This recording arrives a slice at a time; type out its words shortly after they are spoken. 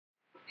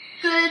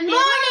Good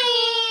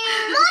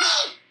morning!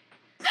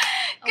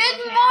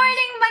 Good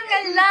morning,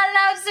 mga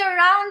lalabs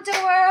around the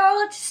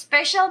world.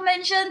 Special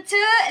mention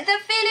to the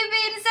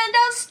Philippines and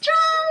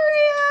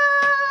Australia.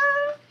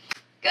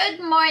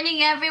 Good morning,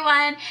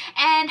 everyone,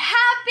 and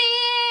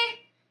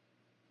happy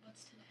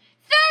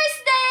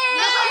Thursday!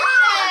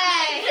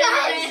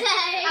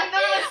 Thursday! I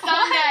thought it was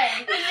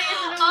Sunday.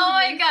 Oh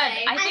my God!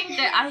 I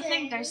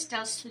think they're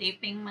still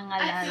sleeping, mga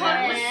lalabs. I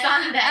thought it was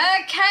Sunday.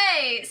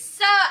 Okay,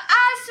 so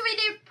as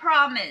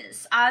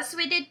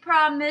we did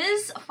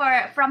promise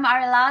from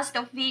our last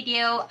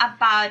video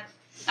about,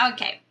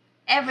 okay,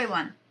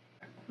 everyone,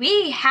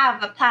 we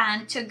have a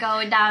plan to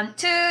go down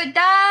to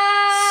the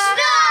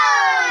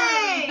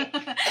Snow!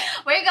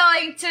 We're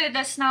going to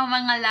the snow,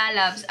 mga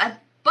lalabs,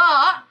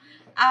 but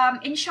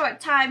in short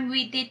time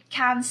we did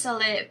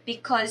cancel it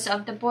because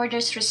of the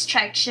borders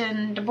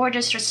restriction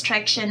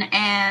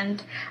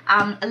and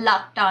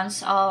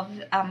lockdowns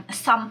of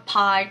some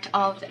part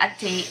of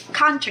the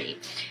country.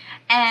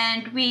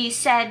 And we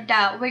said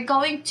that we're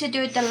going to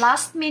do the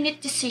last minute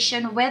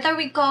decision whether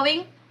we're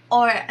going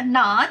or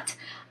not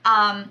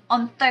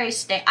on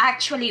Thursday,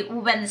 actually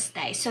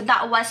Wednesday. So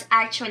that was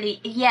actually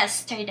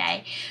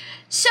yesterday.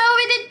 So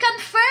we did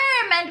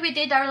confirm and we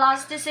did our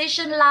last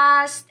decision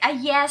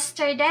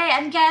yesterday,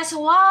 and guess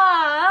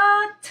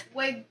what?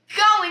 We're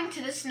going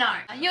to the snow.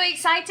 Are you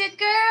excited,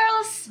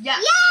 girls? Yeah.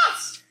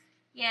 Yes!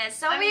 Yes,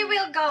 so we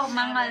will go,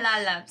 mga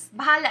lalabs.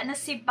 Bahala na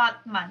si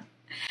Batman.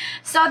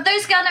 So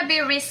there's gonna be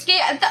risky.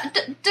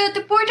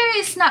 The border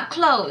is not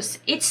closed.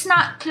 It's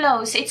not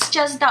closed. It's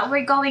just that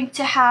we're going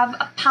to have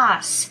a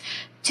pass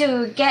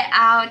to get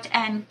out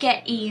and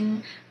get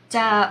in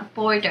the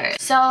border.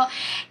 So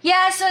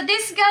yeah, so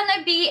this is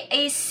gonna be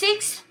a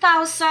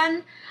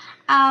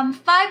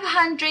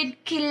 6,500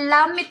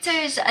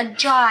 kilometers a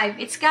drive.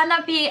 It's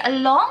gonna be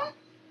long,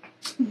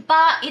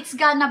 but it's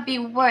gonna be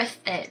worth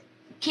it.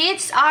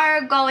 Kids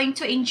are going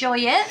to enjoy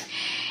it.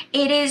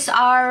 It is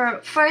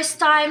our first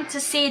time to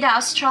see the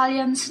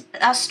Australian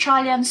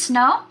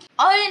snow.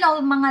 All in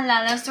all, mga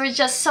lalabs, we're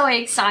just so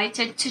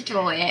excited to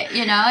do it.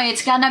 You know,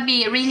 it's gonna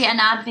be really an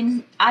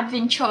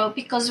adventure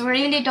because we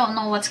really don't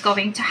know what's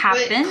going to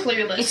happen.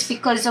 It's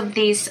because of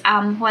this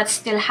what's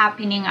still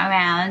happening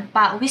around,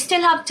 but we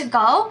still have to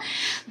go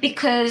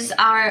because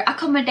our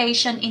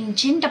accommodation in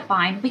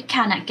Jindabyne, we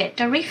cannot get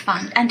the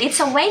refund, and it's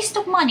a waste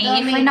of money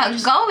if we're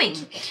not going.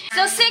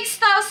 So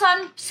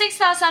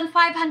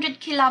 6,500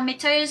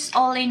 kilometers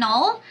all in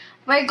all.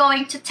 We're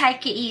going to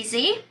take it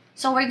easy.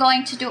 So we're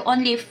going to do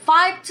only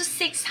 500 to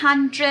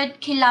 600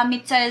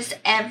 kilometers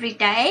every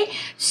day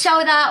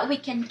so that we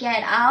can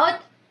get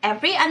out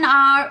every an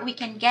hour. We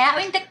can get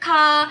out in the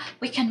car,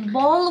 we can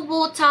boil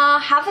water,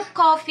 have a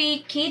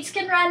coffee, kids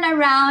can run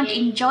around,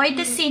 enjoy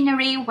the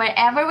scenery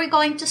wherever we're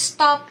going to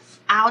stop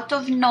out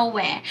of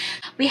nowhere.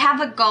 We have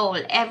a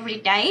goal every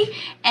day,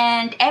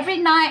 and every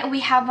night we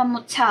have a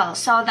motel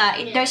so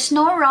that there's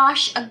no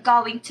rush of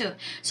going to.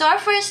 So our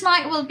first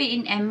night will be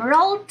in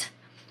Emerald.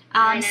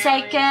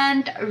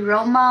 Second,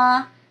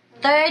 Roma.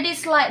 Third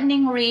is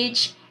Lightning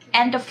Ridge.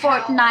 And the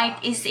fourth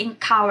night is in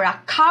Cowra.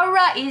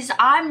 Cowra is,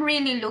 I'm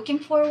really looking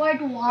forward.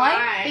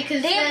 Why?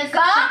 Because they've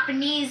got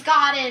Japanese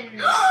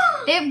gardens.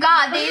 They've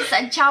got this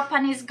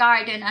Japanese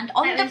garden, and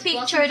on the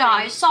picture that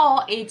I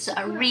saw, it's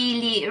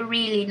really,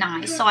 really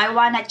nice. So I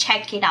wanna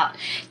check it out.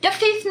 The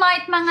fifth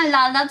night, mga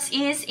lalabs,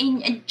 is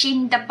in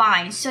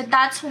Jindabyne. So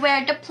that's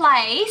where the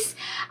place.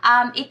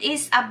 It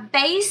is a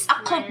base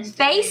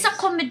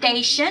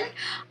accommodation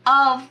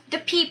of the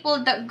people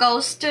that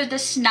goes to the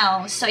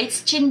snow. So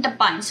it's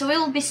Jindabyne. So we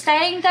will be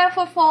staying there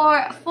for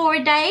four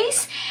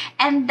days,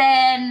 and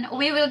then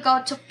we will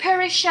go to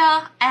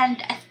Perisha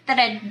and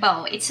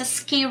Threadbow. It's a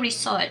ski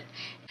resort.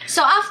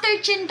 So after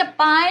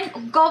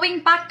Jindabyne,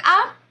 going back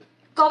up,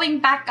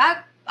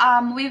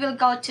 we will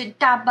go to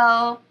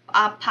Dabo,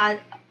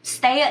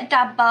 stay at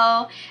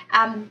Dabo,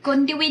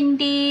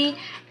 Gundywindi,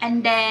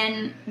 and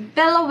then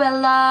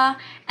Bellawilla,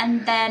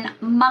 and then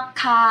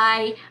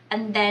Mackay,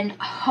 and then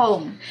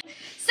home.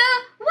 So,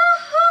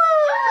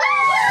 woohoo!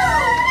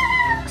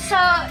 So,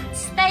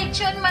 stay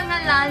tuned,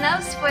 mga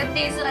lalabs, for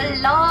this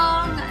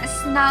long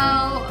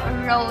snow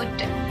road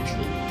trip.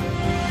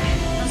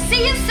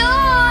 See you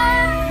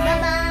soon!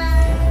 Bye-bye!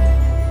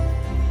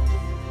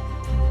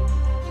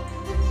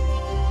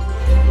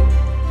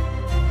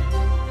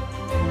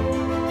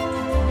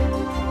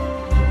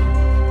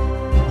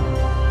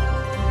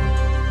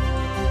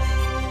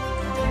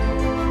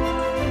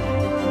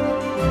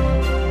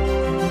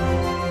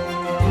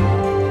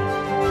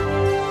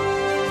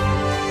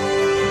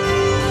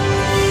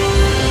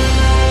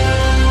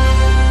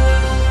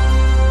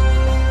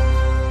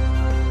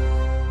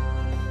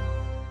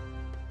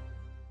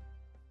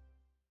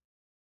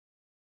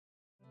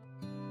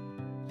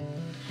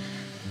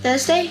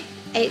 Thursday,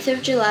 8th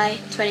of July,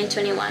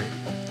 2021.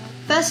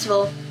 First of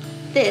all,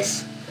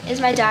 this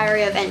is my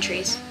diary of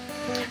entries,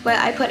 where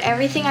I put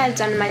everything I've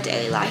done in my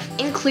daily life,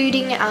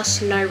 including our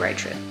snow road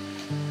trip.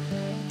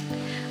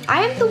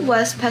 I am the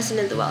worst person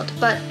in the world,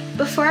 but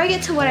before I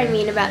get to what I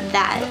mean about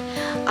that,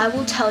 I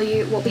will tell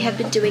you what we have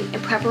been doing in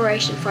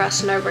preparation for our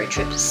snow road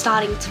trip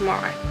starting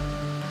tomorrow.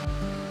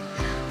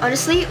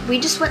 Honestly, we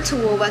just went to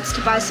Woolworths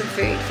to buy some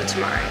food for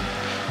tomorrow.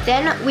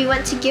 Then we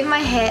went to give my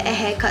hair a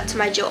haircut to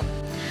my jaw.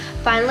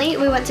 Finally,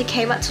 we went to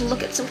Kmart to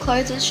look at some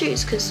clothes and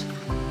shoes because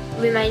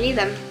we may need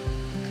them.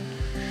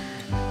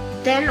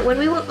 Then when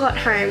we got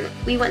home,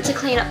 we went to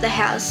clean up the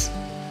house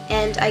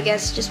and I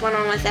guess just went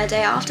on with our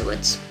day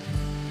afterwards.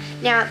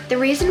 Now, the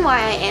reason why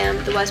I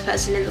am the worst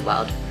person in the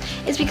world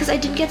is because I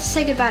didn't get to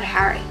say goodbye to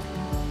Harry.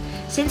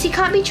 Since he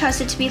can't be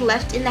trusted to be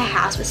left in the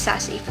house with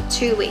Sassy for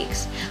 2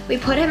 weeks, we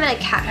put him in a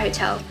cat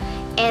hotel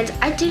and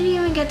I didn't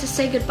even get to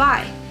say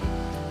goodbye.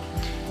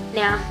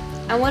 Now,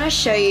 I want to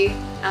show you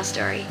our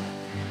story.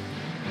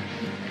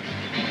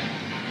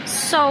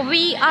 So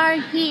we are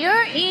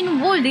here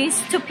in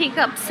Woolies to pick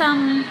up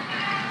some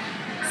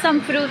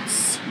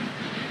fruits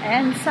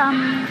and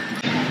some.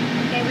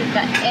 Okay, we've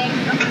got egg.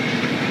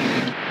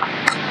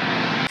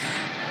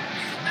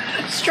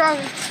 Strong.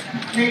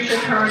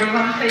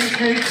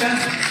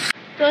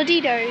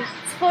 Gorditos.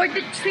 It's for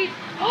the trip.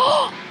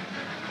 Oh,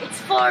 it's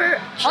for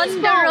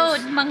on the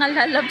road, mga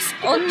lalabs,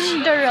 on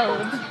the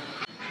road.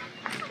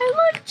 I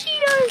love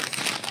Cheetos.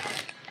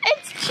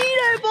 It's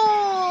Cheeto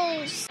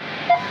balls.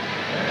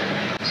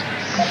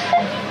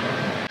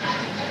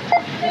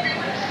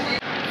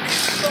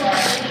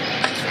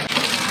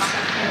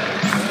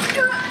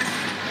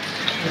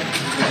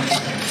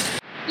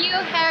 New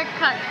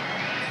haircut.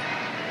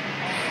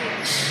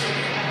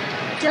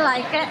 Do you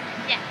like it?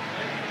 Yeah.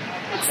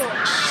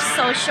 It's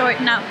so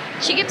short now.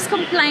 She keeps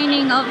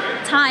complaining of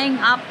tying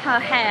up her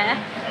hair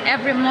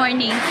every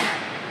morning.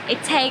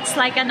 It takes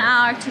like an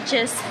hour to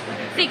just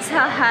fix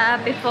her hair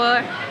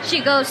before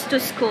she goes to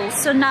school.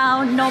 So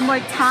now no more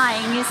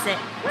tying, is it?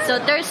 So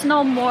there's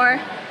no more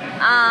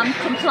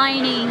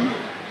complaining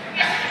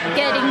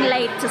getting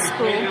late to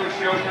school.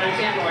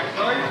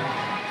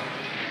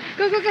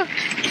 Go, go, go.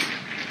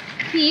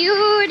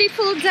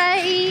 Beautiful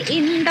day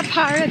in the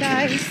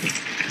paradise.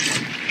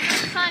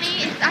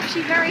 Honey, it's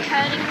actually very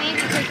hurting me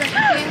because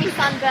I'm doing me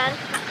sunburn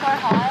so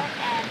hard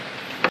and...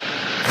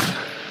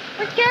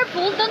 Be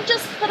careful, don't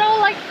just throw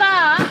like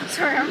that.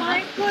 Sorry, oh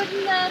my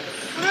goodness.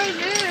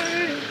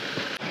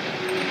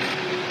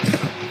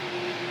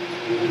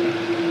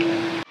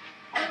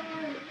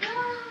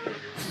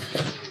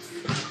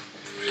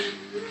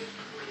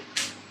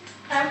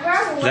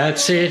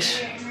 That's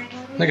it.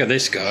 Look at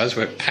this, guys.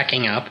 We're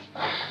packing up,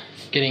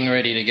 getting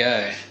ready to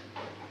go.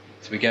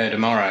 So we go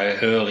tomorrow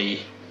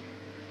early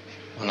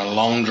on a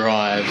long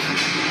drive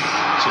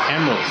to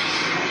Emerald.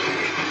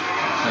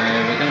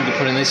 We're going to be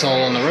putting this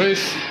all on the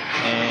roof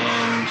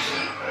and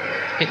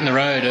hitting the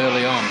road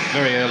early on,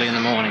 very early in the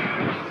morning.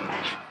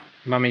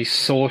 Mummy's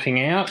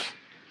sorting out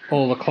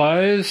all the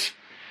clothes,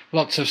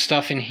 lots of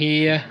stuff in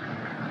here.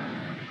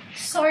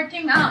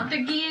 Sorting out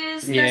the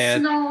gears, Yeah. the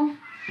snow.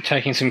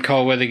 Taking some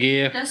cold weather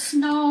gear. The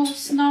snow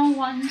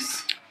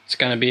ones. It's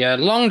going to be a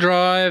long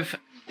drive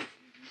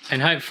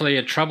and hopefully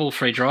a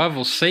trouble-free drive.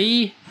 We'll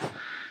see.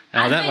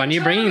 Oh, that one,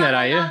 you're bringing that,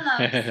 are you?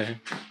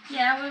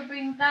 Yeah, we'll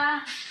bring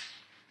that.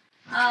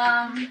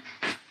 The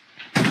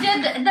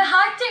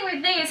hard thing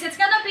with this, it's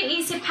gonna be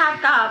easy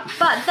packed up,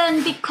 but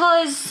then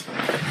because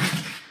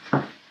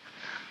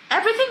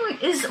everything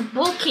is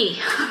bulky.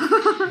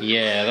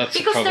 Yeah, that's the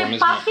because problem, they're isn't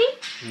puffy.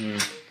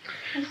 it?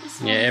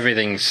 Yeah,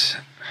 everything's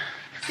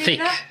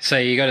thick, so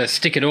you got to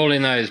stick it all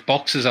in those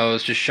boxes I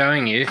was just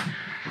showing you,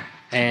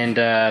 and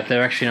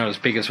they're actually not as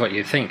big as what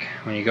you think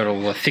when you got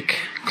all the thick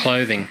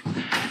clothing.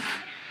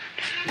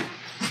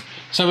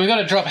 So we've got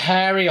to drop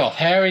Harry off.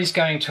 Harry's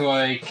going to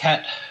a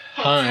cat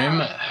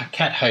home, a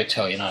cat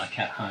hotel. You're not a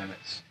cat home,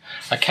 it's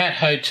a cat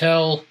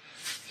hotel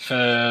for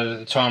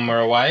the time we're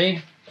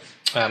away.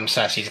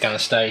 Sassy's going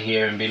to stay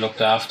here and be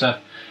looked after.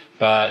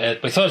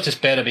 But we thought it's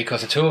just better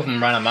because the two of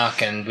them run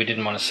amok and we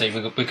didn't want to see,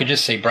 we could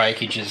just see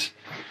breakages.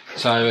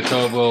 So we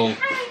thought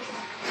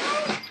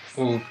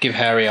we'll give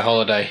Harry a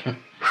holiday.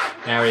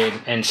 Harry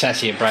and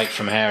Sassy a break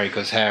from Harry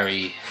because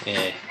Harry,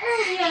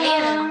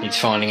 he's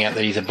finding out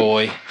that he's a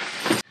boy.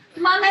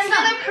 Mommy's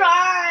gonna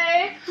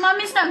cry.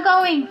 Mommy's not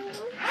going.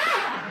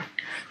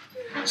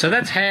 So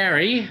that's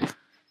Harry.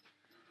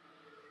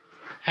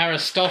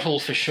 Aristotle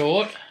for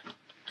short.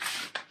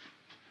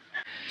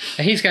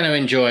 He's going to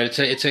enjoy it.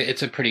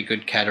 It's a pretty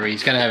good cattery.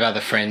 He's going to have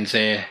other friends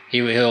there.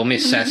 He'll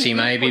miss Sassy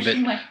maybe, but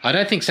I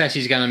don't think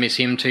Sassy's going to miss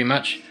him too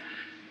much.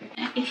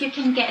 If you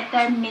can get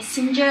their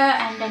messenger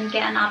and then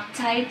get an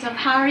update of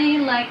Harry,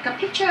 like a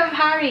picture of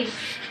Harry.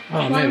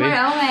 Oh, when maybe. we're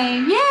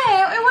away.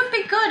 Yeah, it would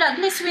be good. At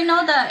least we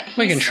know that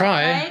We can he's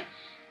try. okay.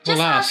 We'll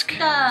Just ask.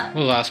 the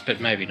We'll ask, but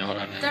maybe not.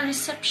 I don't know. the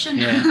reception.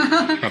 Yeah.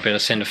 Might be able to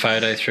send a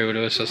photo through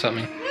to us or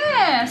something.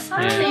 Yeah,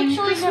 something.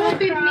 This will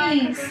be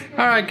nice.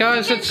 All right,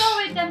 guys. You Let's.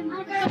 can go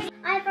with them.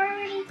 I've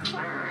already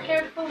cried.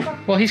 Careful.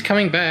 Well, he's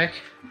coming back.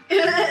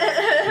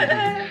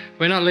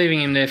 We're not leaving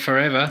him there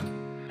forever.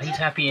 He's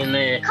happy in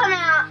there. Come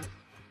out.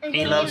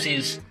 He loves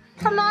his.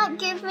 Come out,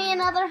 give me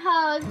another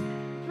hug.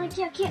 Like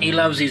you're cute. He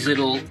loves his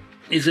little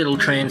his little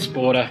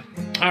transporter.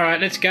 All right,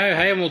 let's go,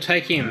 hey, and we'll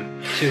take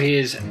him to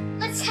his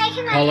Let's take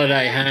him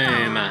holiday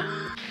home.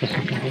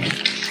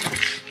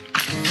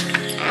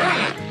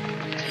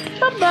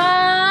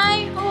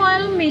 Bye-bye. Oh,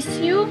 I'll miss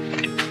you.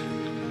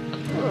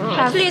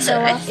 Please,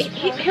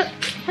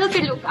 he'll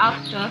be looked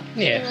after.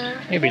 Yeah,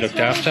 he'll be looked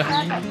after.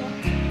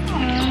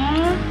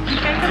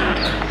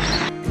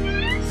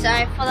 So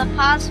for the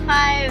past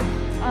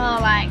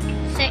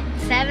 6,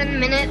 7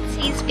 minutes,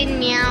 he's been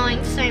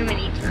meowing so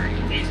many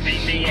times. He's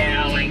been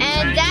meowing.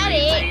 And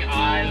Daddy,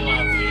 I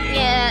love you.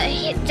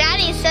 yeah,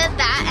 Daddy said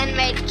that and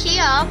made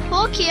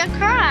poor Kia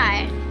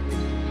cry.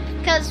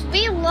 Because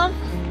we love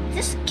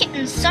this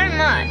kitten so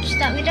much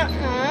that we don't,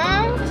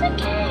 oh, it's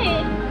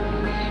okay.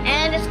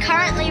 And it's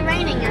currently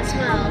raining as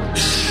well.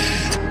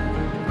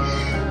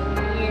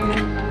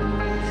 Yeah.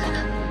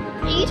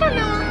 You don't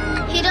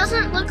know. He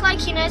doesn't look like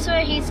he knows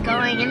where he's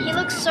going, and he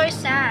looks so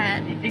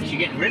sad. He thinks you're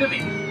getting rid of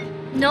him.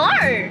 No!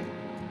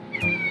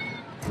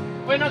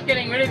 We're not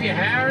getting rid of you,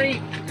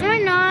 Harry.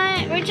 We're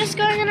not. We're just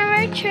going on a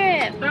road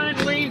trip.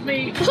 Don't leave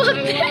me. I love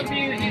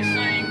you. He's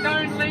saying,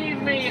 don't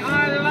leave me.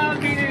 I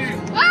love you.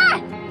 Ah!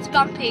 It's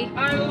bumpy.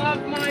 I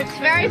love my It's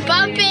very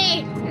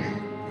bumpy.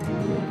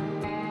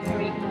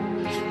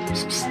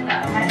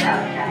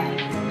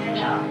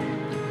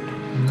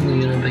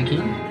 You gonna pick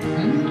him?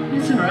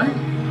 It's alright.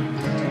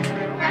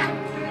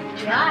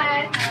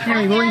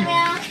 Harry boy.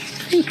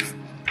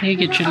 You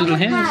get your little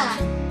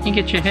house. You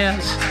get your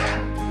house.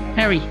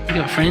 Harry, you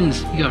got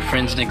friends. You got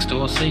friends next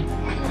door, see?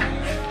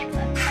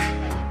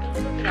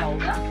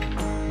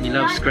 He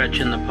loves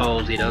scratching the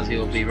poles, he does.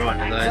 He'll be right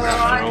to those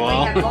after a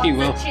while. He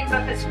will.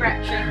 Timber for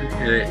scratching.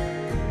 Yeah.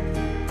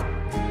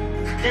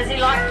 Does he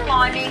like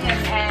climbing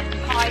and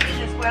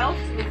hiding as well?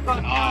 So we've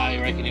got I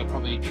reckon he'll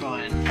probably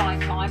try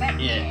and climb it.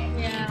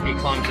 yeah. He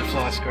climbs the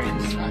fly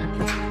screens, so.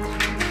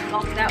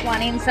 Lock that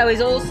one in so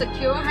he's all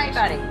secure. Hey,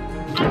 buddy.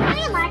 I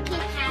really like his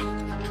hat.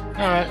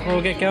 Alright,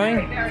 we'll get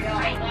going.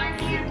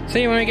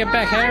 See you when we get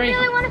back, Harry. I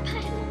really want to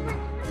pet him.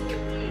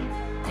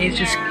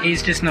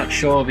 He's just not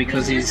sure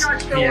because He's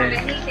not sure of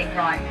anything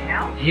right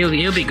now.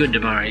 He'll be good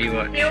tomorrow, you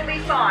watch. He'll be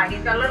fine.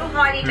 He's got a little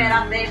hidey bed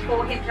up there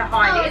for him to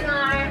hide in.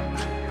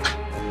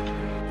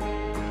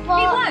 He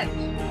won't.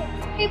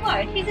 He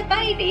won't. He's a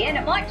baby and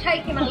it might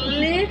take him a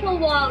little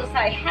while to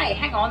say, hey,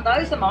 hang on,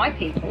 those are my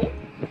people.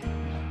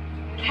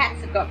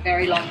 Cats have got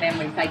very long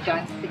memories. They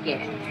don't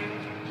forget.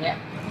 Yeah.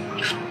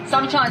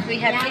 Sometimes we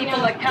have people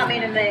that come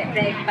in and they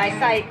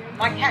say,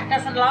 my cat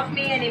doesn't love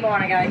me anymore.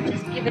 And I go,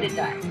 just give it a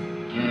day.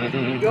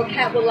 Your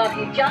cat will love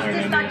you just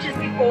as much as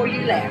before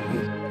you left.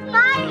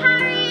 Bye,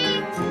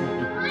 Harry.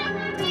 Bye,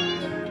 Harry.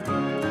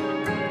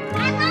 I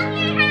love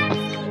you, Harry.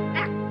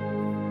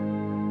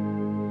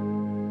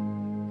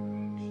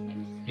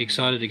 You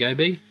excited to go,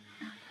 B?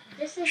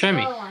 This is Show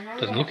me. the one.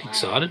 Doesn't look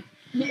excited.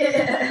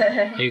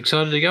 Are you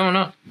excited to go or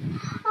not?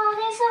 Oh,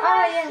 there's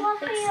a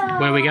fluffy.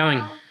 Where are we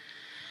going?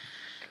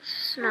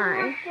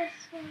 Snow.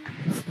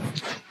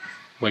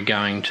 We're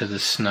going to the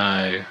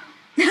snow.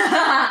 We're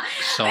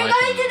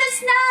going to the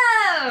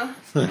snow.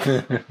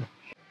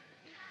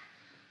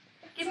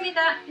 Give me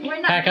that. We're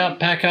not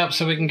Pack up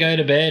so we can go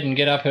to bed and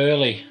get up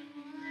early.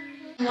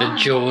 The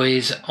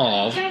joys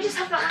of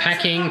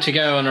packing to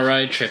go on a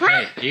road trip.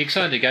 Hey, are you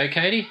excited to go,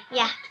 Katie?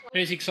 Yeah.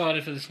 Who's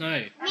excited for the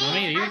snow?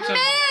 Mummy, are you Me, excited?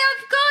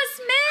 of course,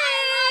 me.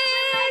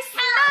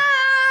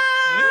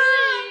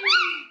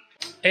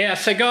 Snow. Yeah,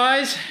 so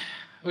guys,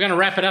 we're going to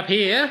wrap it up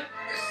here.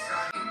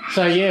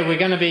 So yeah, we're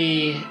going to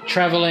be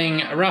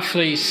travelling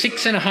roughly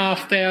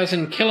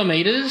 6,500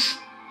 kilometres,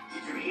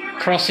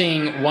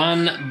 crossing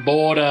one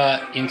border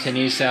into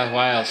New South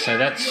Wales. So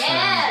that's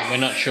we're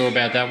not sure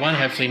about that one.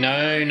 Hopefully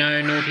no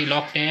naughty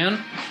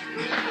lockdown.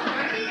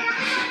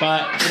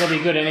 But it'll be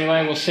good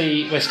anyway. We'll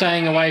see. We're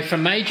staying away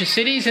from major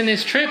cities in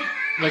this trip.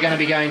 We're going to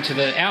be going to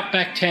the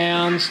outback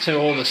towns, to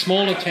all the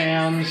smaller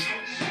towns,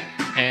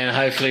 and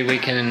hopefully we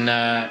can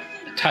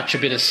touch a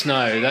bit of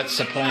snow. That's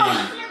the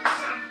plan.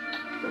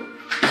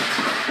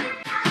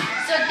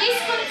 So these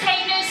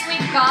containers we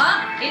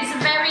got is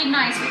very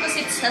nice because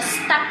it's a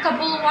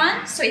stackable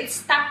one, so it's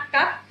stacked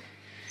up.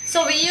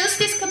 So we use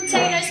these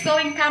containers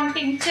going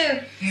camping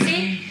too.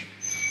 See?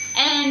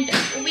 And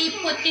we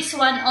put this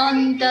one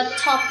on the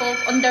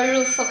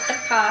roof of the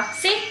car.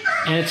 See?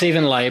 And it's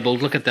even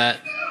labelled. Look at that.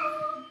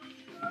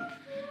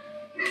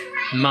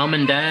 Mum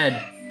and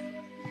Dad.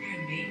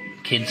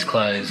 Kids'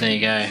 clothes. There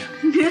you go.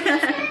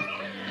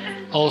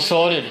 All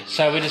sorted.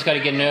 So we just got to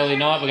get an early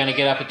night. We're going to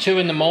get up at 2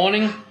 in the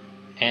morning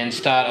and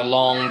start a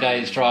long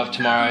day's drive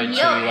tomorrow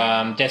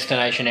to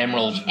Destination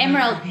Emerald.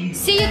 Emerald.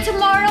 See you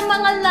tomorrow,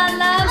 mga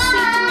lala. See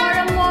you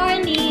tomorrow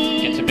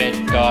morning. Get to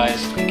bed,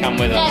 guys. Come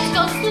with us. Let's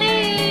go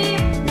sleep.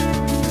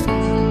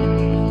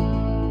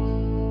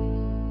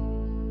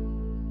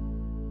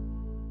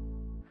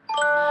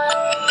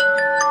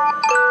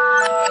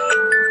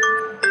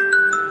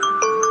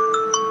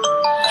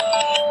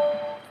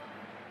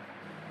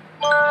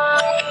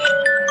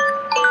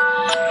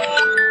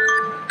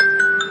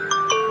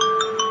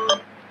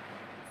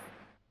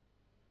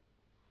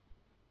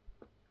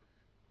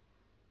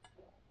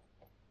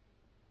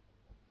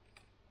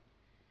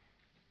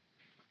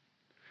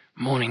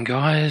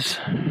 morning, guys.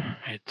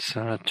 It's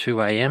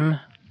 2 a.m.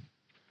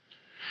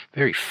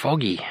 Very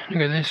foggy.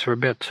 Look at this. We're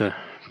about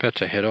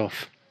to head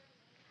off.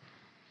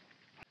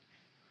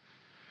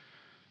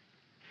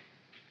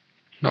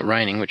 Not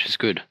raining, which is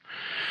good.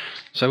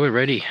 So we're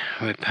ready.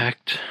 We're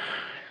packed.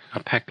 I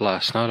packed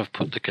last night. I've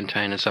put the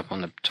containers up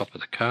on the top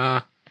of the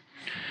car.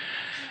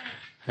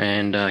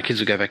 And kids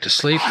will go back to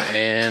sleep,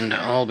 and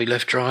I'll be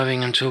left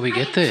driving until we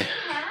get there.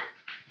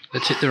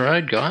 Let's hit the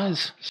road,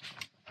 guys.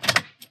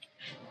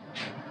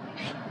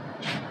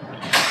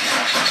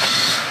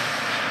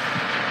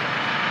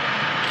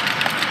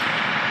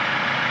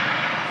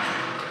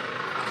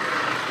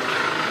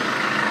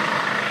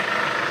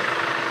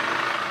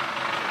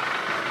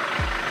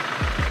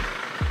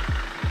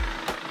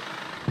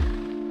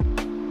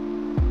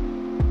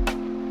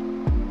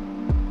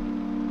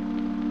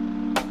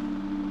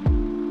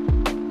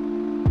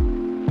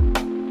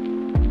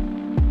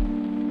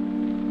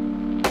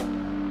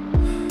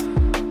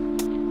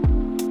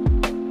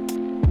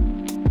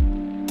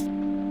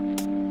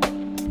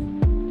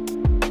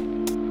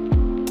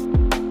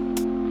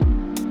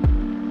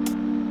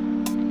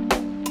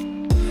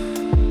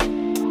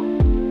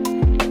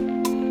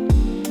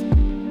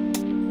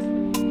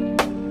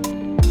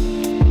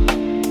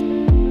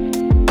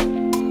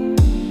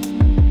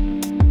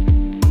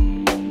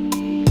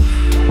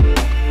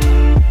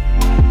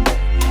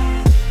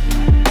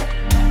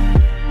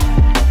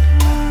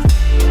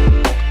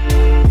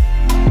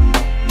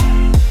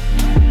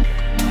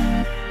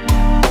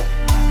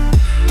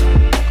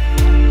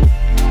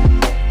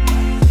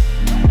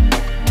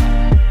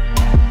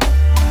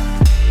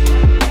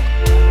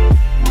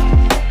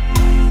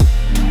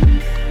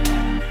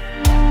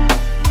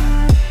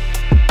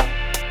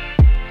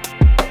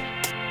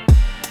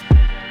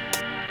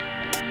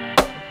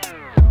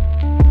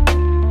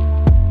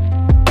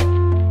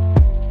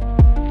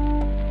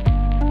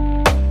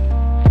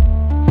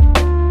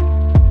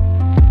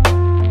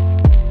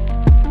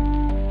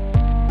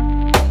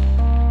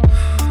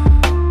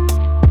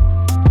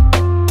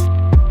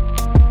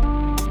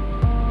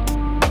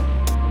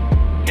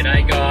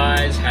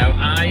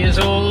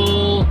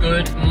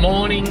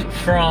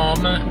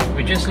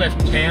 We just left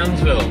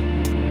Townsville.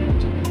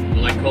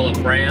 Well, I call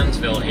it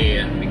Brownsville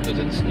here because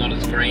it's not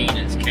as green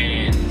as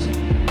Cairns.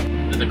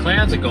 But the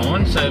clouds are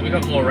gone, so we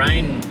got more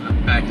rain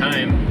back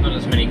home. Not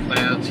as many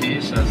clouds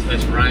here, so it's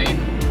less rain.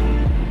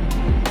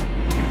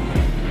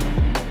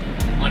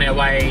 On our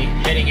way,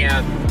 heading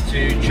out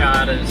to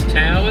Charters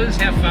Towers.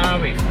 How far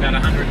are we? About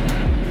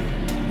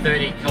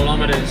 130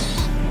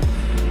 kilometres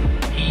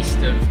east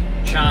of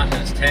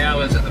Charters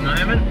Towers at the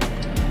moment.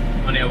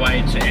 On our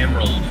way to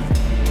Emerald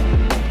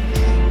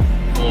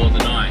for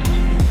the night.